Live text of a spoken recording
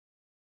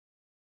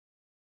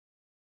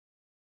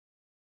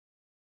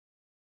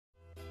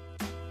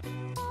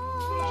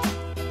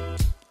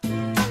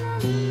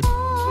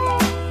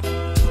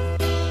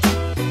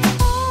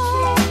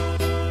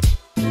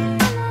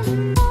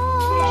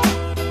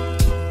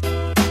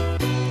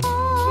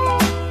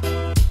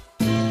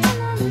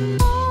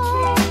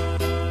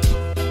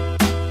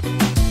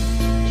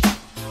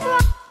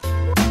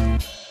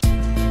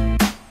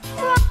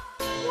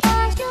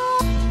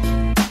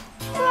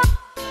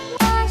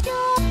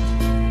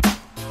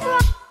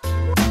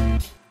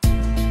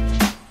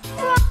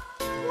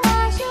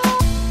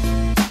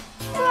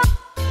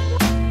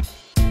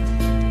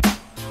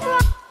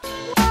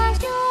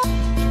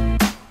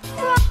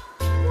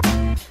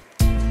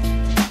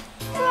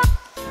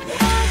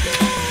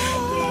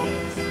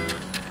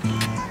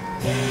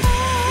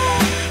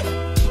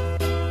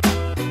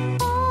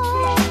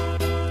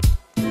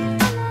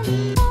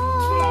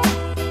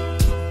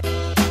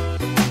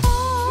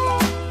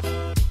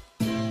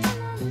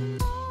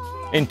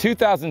In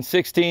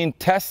 2016,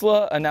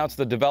 Tesla announced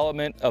the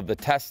development of the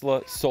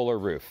Tesla solar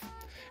roof.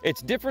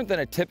 It's different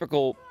than a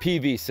typical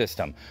PV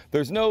system.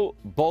 There's no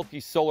bulky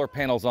solar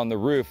panels on the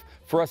roof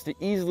for us to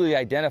easily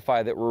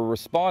identify that we're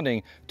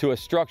responding to a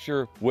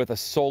structure with a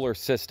solar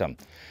system.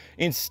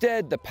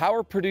 Instead, the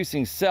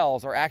power-producing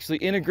cells are actually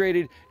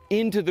integrated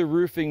into the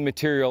roofing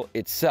material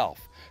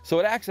itself. So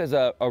it acts as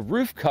a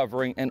roof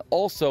covering and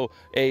also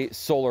a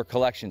solar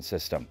collection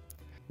system.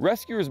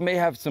 Rescuers may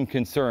have some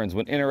concerns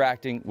when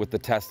interacting with the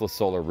Tesla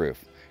solar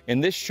roof. In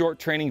this short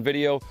training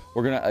video,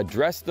 we're going to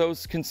address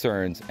those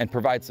concerns and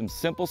provide some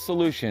simple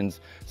solutions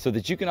so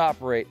that you can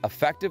operate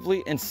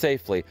effectively and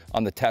safely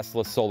on the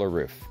Tesla solar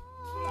roof.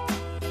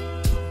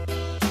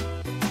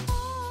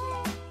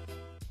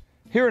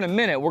 Here in a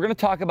minute, we're going to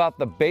talk about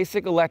the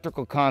basic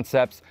electrical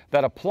concepts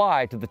that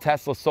apply to the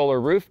Tesla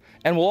solar roof,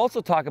 and we'll also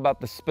talk about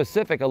the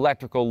specific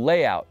electrical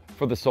layout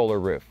for the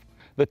solar roof.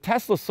 The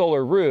Tesla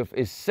solar roof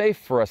is safe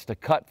for us to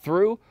cut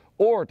through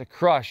or to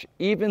crush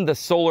even the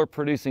solar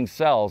producing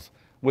cells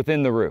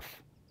within the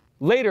roof.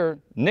 Later,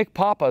 Nick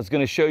Papa is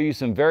going to show you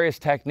some various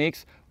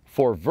techniques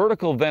for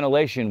vertical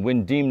ventilation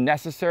when deemed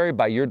necessary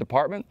by your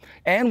department,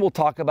 and we'll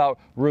talk about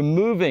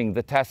removing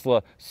the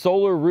Tesla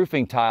solar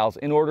roofing tiles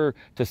in order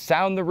to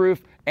sound the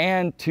roof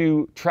and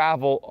to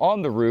travel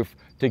on the roof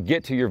to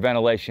get to your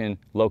ventilation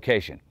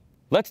location.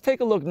 Let's take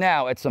a look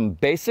now at some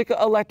basic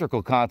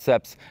electrical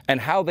concepts and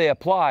how they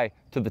apply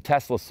to the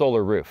Tesla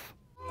solar roof.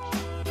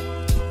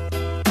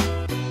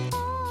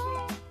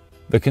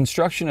 The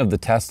construction of the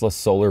Tesla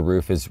solar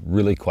roof is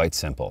really quite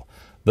simple.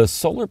 The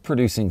solar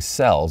producing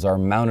cells are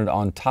mounted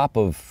on top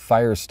of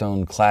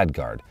Firestone clad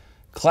guard.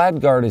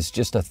 Clad guard is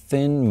just a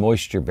thin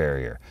moisture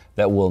barrier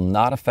that will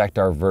not affect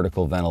our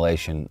vertical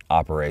ventilation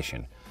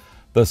operation.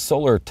 The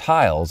solar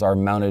tiles are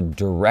mounted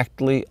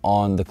directly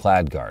on the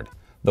clad guard.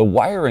 The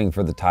wiring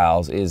for the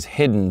tiles is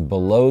hidden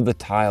below the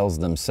tiles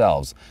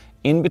themselves,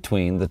 in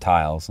between the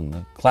tiles and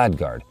the clad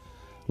guard.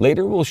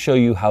 Later we'll show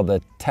you how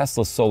the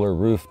Tesla solar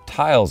roof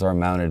tiles are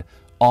mounted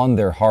on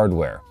their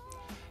hardware.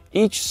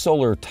 Each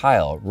solar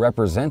tile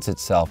represents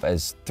itself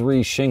as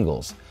 3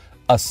 shingles.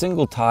 A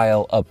single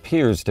tile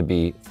appears to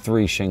be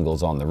 3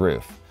 shingles on the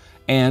roof,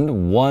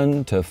 and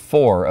 1 to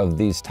 4 of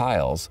these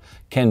tiles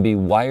can be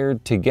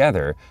wired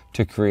together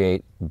to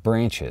create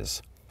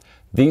branches.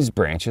 These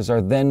branches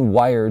are then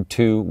wired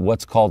to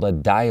what's called a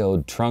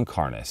diode trunk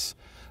harness.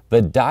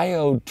 The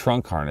diode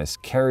trunk harness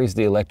carries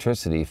the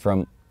electricity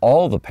from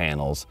all the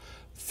panels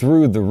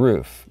through the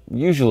roof,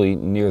 usually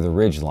near the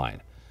ridge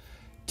line.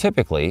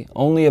 Typically,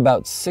 only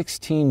about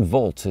 16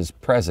 volts is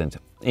present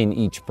in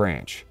each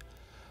branch.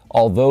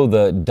 Although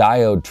the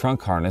diode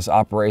trunk harness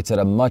operates at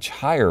a much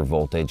higher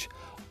voltage,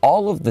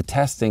 all of the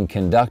testing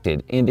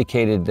conducted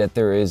indicated that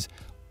there is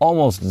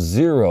almost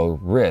zero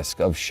risk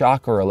of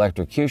shock or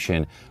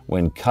electrocution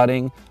when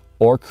cutting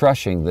or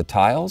crushing the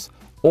tiles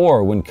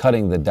or when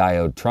cutting the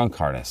diode trunk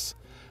harness.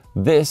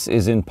 This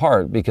is in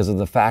part because of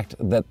the fact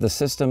that the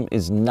system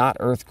is not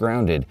earth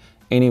grounded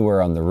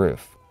anywhere on the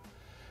roof.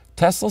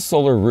 Tesla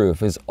solar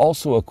roof is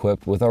also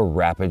equipped with a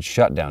rapid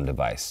shutdown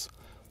device.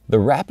 The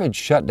rapid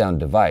shutdown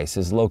device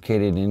is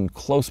located in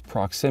close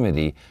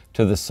proximity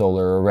to the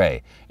solar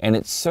array, and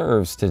it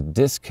serves to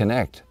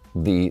disconnect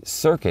the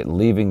circuit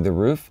leaving the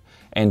roof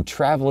and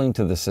traveling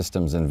to the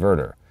system's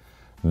inverter.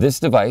 This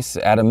device,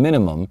 at a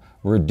minimum,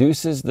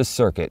 reduces the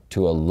circuit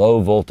to a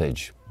low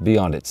voltage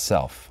beyond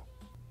itself.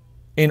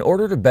 In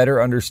order to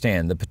better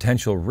understand the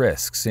potential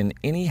risks in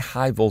any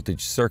high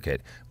voltage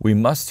circuit, we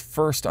must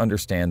first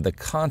understand the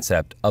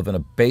concept of a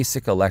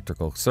basic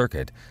electrical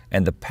circuit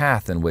and the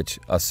path in which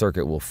a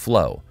circuit will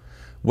flow.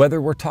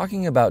 Whether we're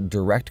talking about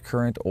direct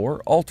current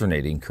or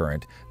alternating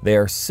current, they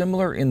are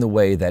similar in the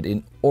way that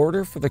in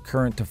order for the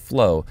current to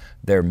flow,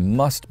 there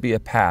must be a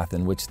path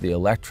in which the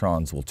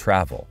electrons will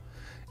travel.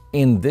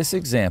 In this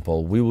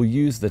example, we will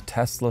use the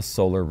Tesla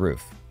solar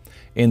roof.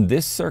 In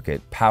this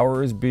circuit,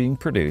 power is being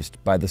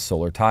produced by the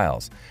solar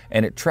tiles,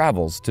 and it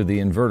travels to the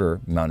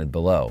inverter mounted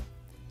below.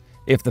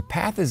 If the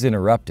path is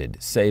interrupted,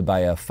 say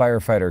by a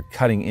firefighter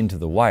cutting into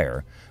the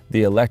wire,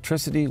 the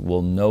electricity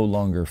will no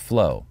longer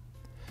flow.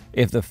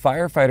 If the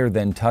firefighter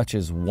then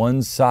touches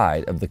one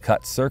side of the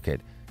cut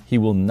circuit, he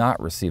will not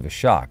receive a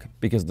shock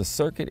because the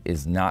circuit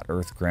is not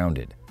earth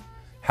grounded.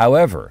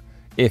 However,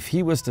 if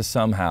he was to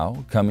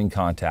somehow come in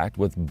contact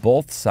with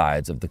both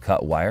sides of the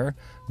cut wire,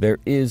 there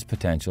is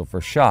potential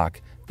for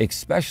shock,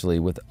 especially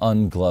with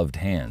ungloved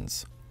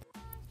hands.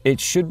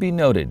 It should be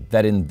noted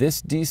that in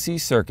this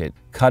DC circuit,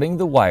 cutting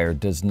the wire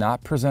does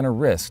not present a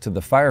risk to the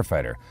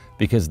firefighter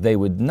because they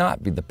would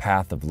not be the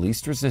path of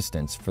least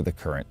resistance for the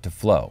current to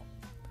flow.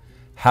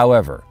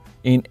 However,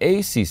 in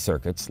AC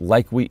circuits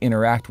like we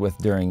interact with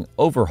during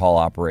overhaul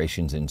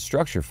operations in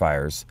structure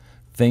fires,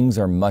 things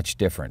are much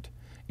different.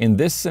 In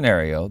this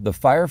scenario, the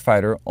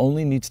firefighter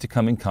only needs to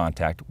come in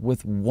contact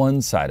with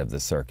one side of the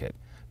circuit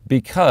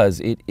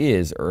because it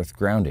is earth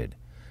grounded.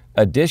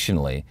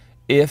 Additionally,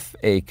 if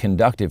a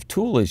conductive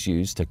tool is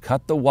used to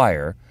cut the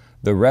wire,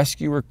 The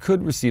rescuer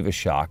could receive a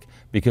shock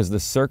because the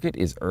circuit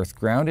is earth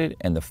grounded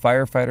and the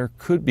firefighter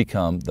could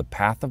become the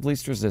path of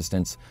least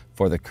resistance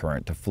for the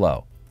current to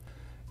flow.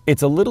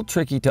 It's a little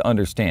tricky to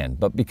understand,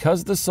 but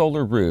because the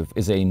solar roof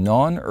is a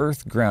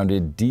non-earth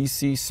grounded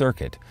DC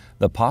circuit,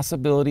 the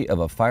possibility of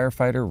a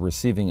firefighter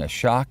receiving a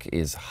shock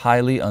is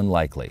highly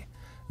unlikely.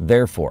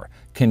 Therefore,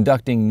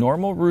 conducting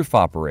normal roof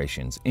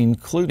operations,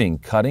 including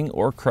cutting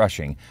or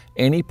crushing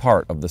any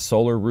part of the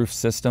solar roof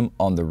system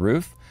on the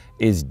roof,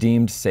 is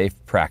deemed safe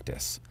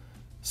practice.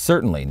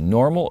 Certainly,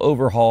 normal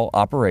overhaul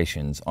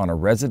operations on a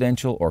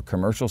residential or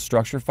commercial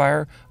structure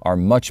fire are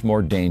much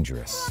more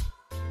dangerous.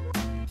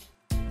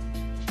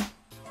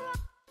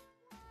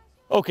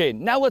 Okay,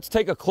 now let's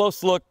take a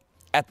close look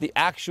at the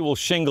actual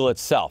shingle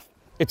itself.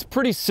 It's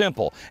pretty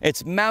simple.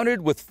 It's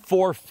mounted with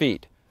 4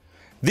 feet.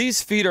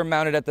 These feet are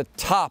mounted at the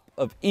top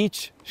of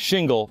each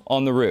shingle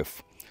on the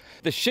roof.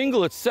 The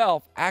shingle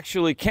itself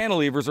actually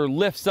cantilevers or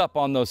lifts up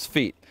on those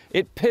feet.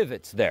 It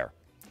pivots there.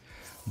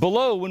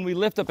 Below, when we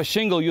lift up a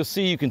shingle, you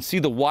can see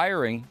the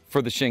wiring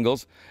for the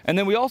shingles, and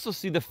then we also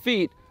see the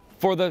feet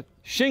for the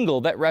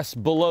shingle that rests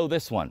below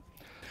this one.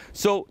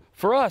 So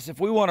for us, if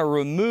we want to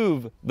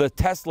remove the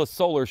Tesla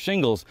solar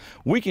shingles,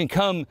 we can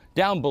come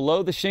down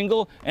below the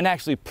shingle and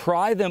actually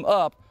pry them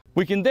up.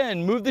 We can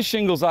then move the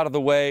shingles out of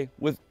the way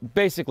with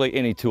basically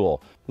any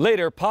tool.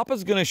 Later,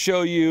 Papa's going to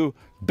show you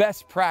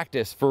best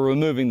practice for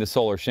removing the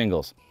solar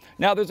shingles.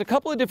 Now, there's a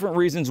couple of different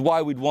reasons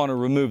why we'd want to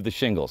remove the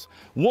shingles.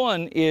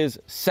 One is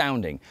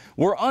sounding.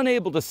 We're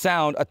unable to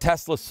sound a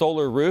Tesla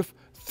solar roof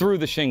through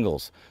the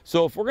shingles.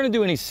 So if we're going to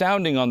do any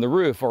sounding on the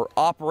roof or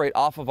operate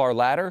off of our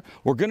ladder,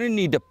 we're going to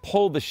need to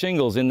pull the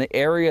shingles in the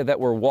area that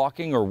we're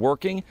walking or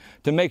working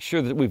to make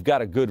sure that we've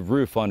got a good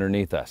roof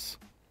underneath us.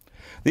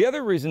 The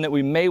other reason that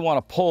we may want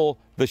to pull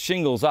the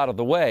shingles out of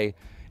the way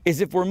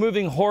is if we're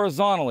moving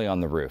horizontally on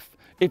the roof.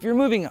 If you're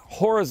moving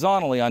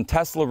horizontally on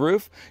Tesla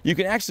roof, you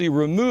can actually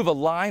remove a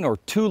line or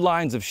 2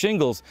 lines of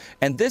shingles,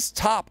 and this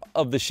top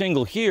of the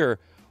shingle here,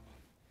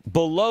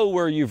 below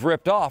where you've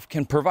ripped off,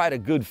 can provide a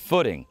good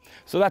footing.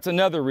 So that's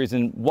another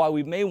reason why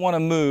we may want to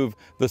move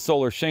the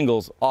solar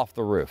shingles off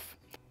the roof.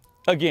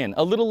 Again,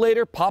 a little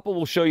later, Papa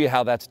will show you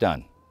how that's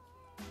done.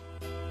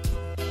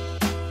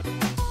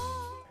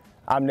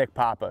 I'm Nick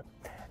Papa.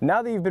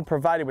 Now that you've been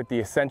provided with the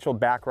essential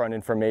background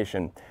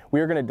information, we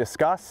are going to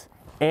discuss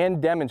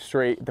and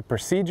demonstrate the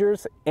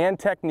procedures and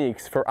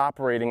techniques for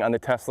operating on the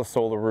Tesla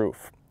solar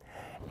roof.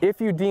 If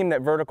you deem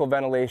that vertical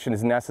ventilation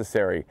is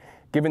necessary,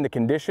 given the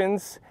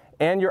conditions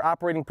and your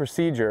operating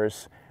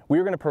procedures, we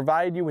are going to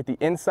provide you with the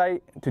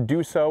insight to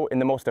do so in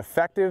the most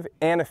effective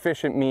and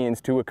efficient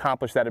means to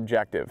accomplish that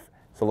objective.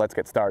 So let's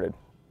get started.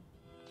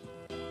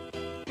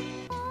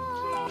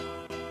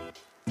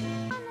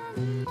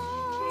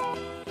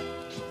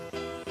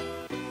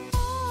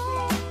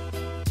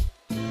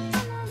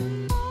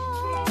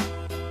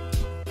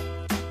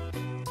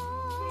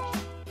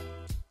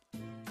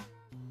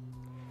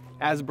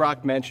 As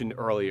Brock mentioned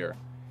earlier,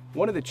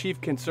 one of the chief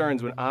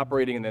concerns when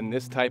operating in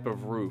this type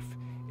of roof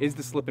is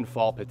the slip and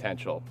fall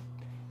potential.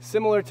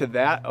 Similar to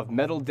that of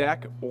metal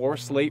deck or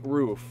slate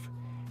roof,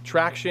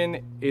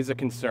 traction is a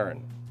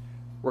concern.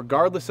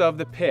 Regardless of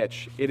the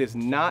pitch, it is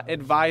not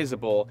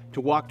advisable to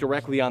walk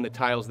directly on the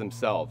tiles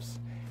themselves.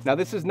 Now,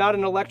 this is not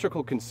an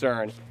electrical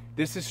concern,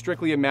 this is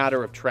strictly a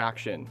matter of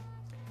traction.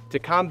 To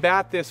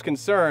combat this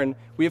concern,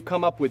 we have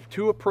come up with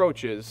 2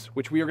 approaches,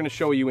 which we are going to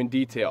show you in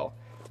detail.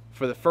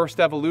 For the first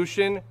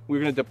evolution, we're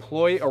going to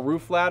deploy a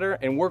roof ladder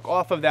and work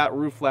off of that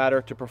roof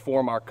ladder to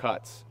perform our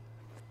cuts.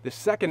 The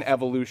second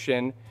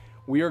evolution,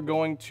 we are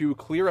going to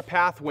clear a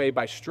pathway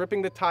by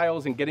stripping the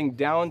tiles and getting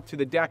down to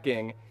the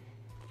decking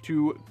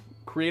to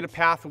create a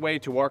pathway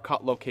to our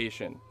cut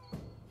location.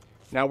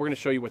 Now we're going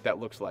to show you what that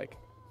looks like.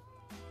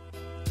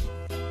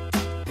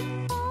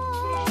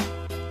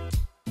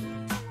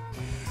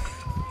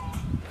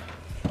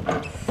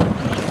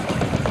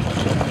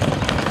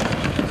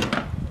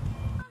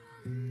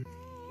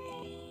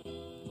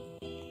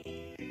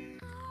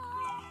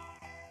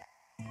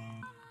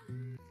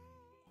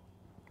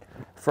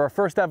 For our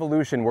first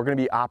evolution, we're going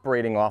to be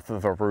operating off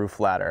of a roof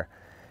ladder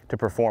to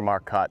perform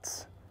our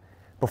cuts.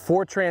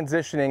 Before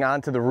transitioning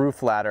onto the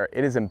roof ladder,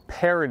 it is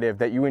imperative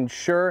that you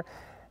ensure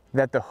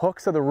that the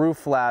hooks of the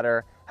roof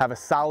ladder have a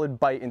solid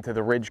bite into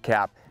the ridge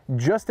cap,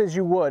 just as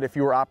you would if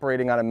you were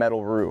operating on a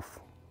metal roof.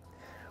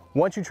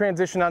 Once you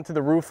transition onto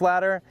the roof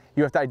ladder,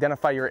 you have to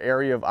identify your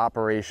area of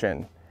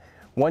operation.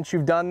 Once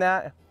you've done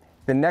that,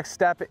 the next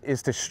step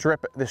is to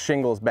strip the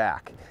shingles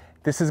back.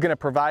 This is going to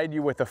provide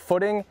you with a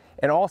footing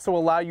and also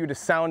allow you to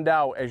sound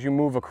out as you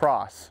move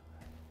across.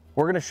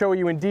 We're going to show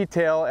you in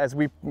detail as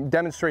we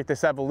demonstrate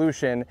this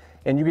evolution,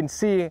 and you can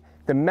see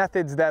the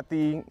methods that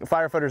the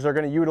firefighters are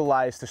going to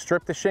utilize to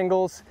strip the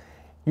shingles,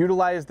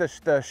 utilize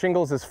the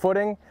shingles as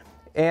footing,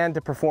 and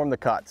to perform the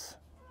cuts.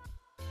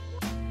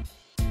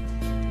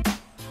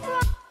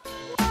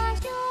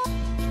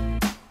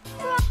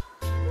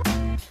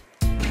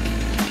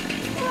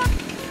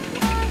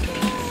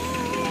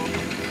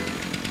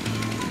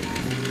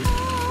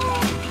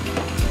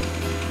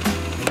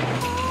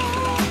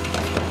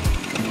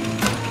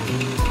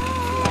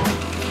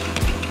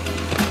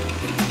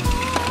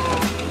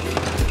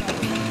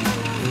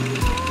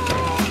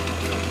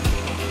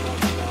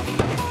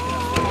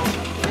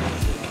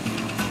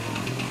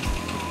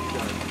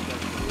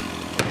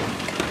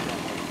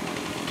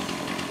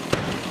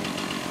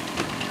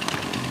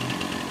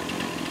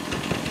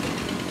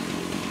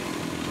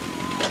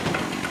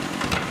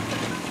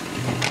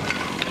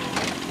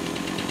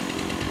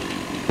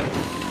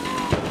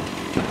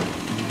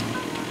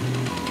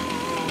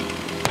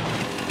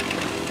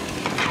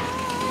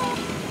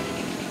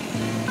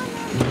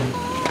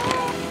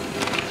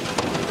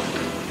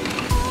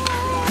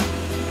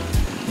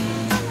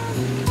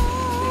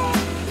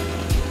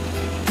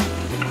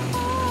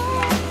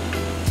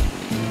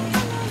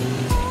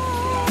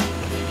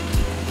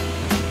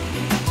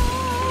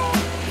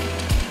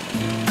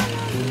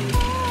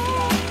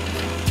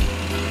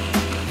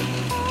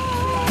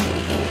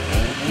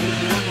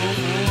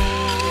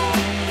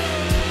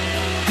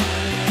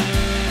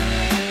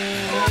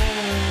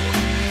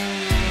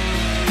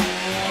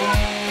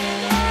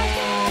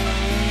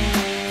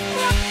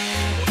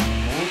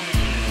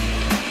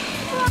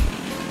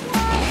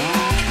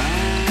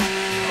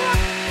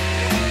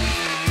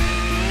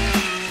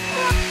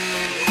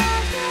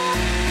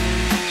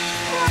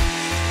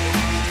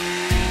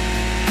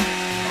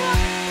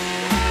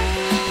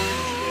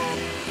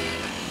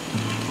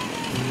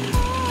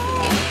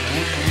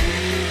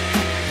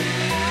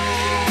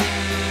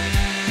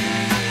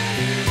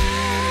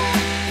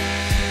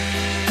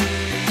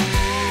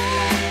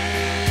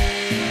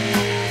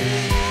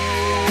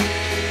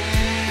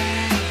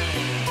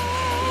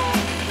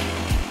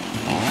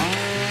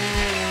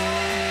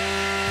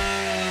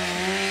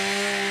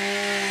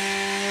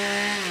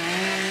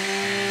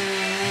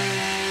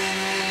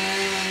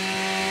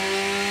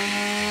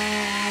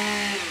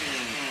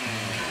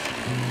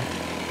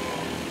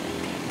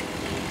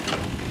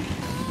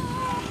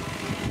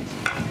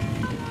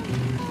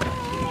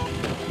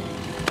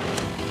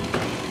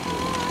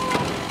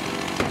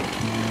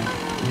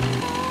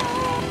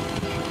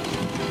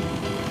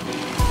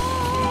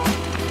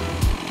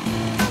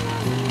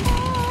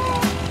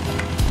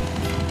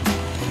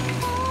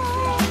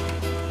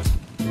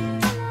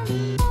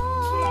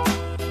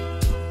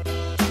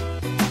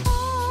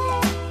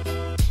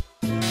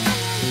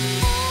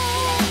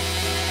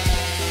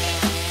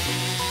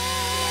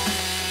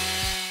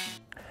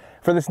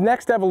 For this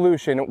next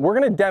evolution, we're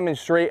going to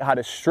demonstrate how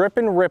to strip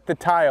and rip the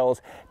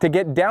tiles to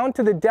get down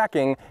to the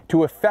decking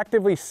to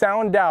effectively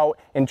sound out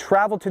and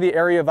travel to the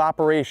area of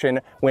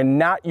operation when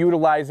not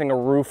utilizing a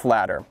roof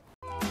ladder.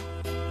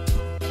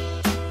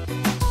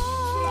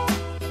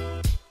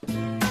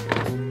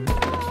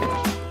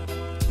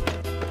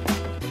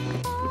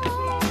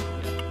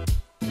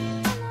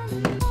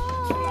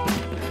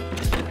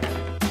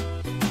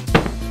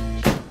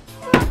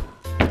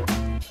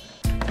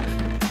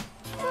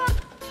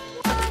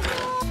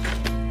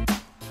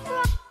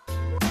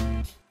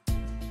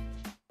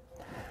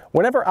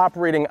 Whenever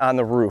operating on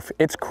the roof,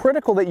 it's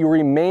critical that you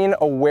remain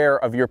aware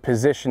of your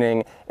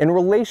positioning in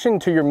relation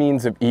to your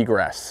means of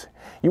egress.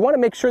 You want to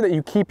make sure that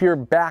you keep your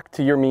back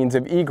to your means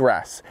of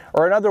egress,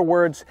 or in other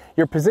words,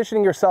 you're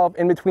positioning yourself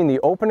in between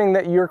the opening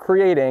that you're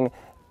creating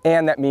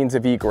and that means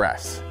of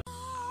egress.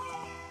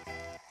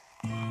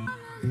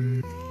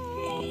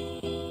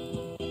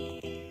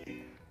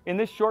 In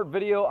this short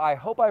video, I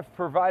hope I've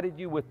provided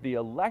you with the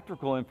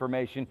electrical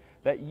information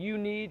that you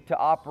need to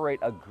operate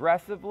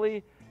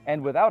aggressively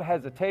and without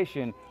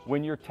hesitation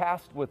when you're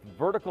tasked with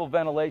vertical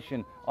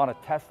ventilation on a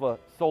Tesla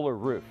solar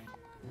roof.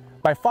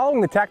 By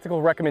following the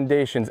tactical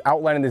recommendations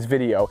outlined in this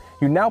video,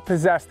 you now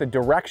possess the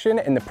direction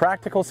and the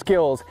practical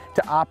skills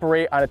to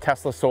operate on a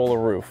Tesla solar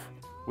roof.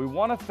 We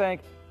want to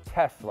thank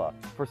Tesla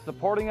for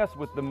supporting us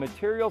with the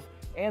materials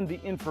and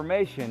the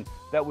information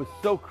that was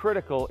so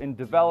critical in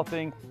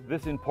developing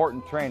this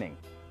important training.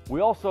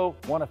 We also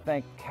want to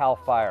thank CAL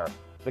FIRE.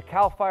 The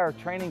CAL FIRE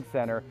Training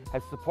Center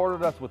has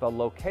supported us with a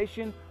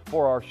location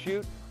for our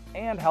shoot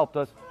and helped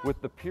us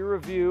with the peer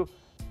review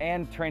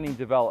and training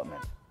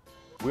development.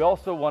 We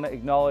also want to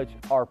acknowledge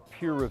our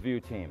peer review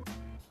team.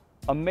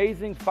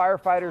 Amazing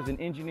firefighters and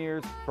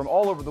engineers from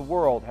all over the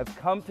world have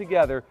come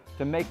together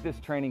to make this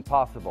training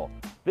possible.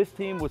 This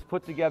team was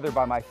put together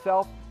by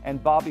myself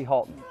and Bobby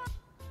Halton.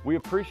 We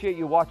appreciate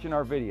you watching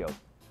our videos.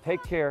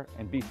 Take care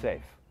and be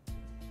safe.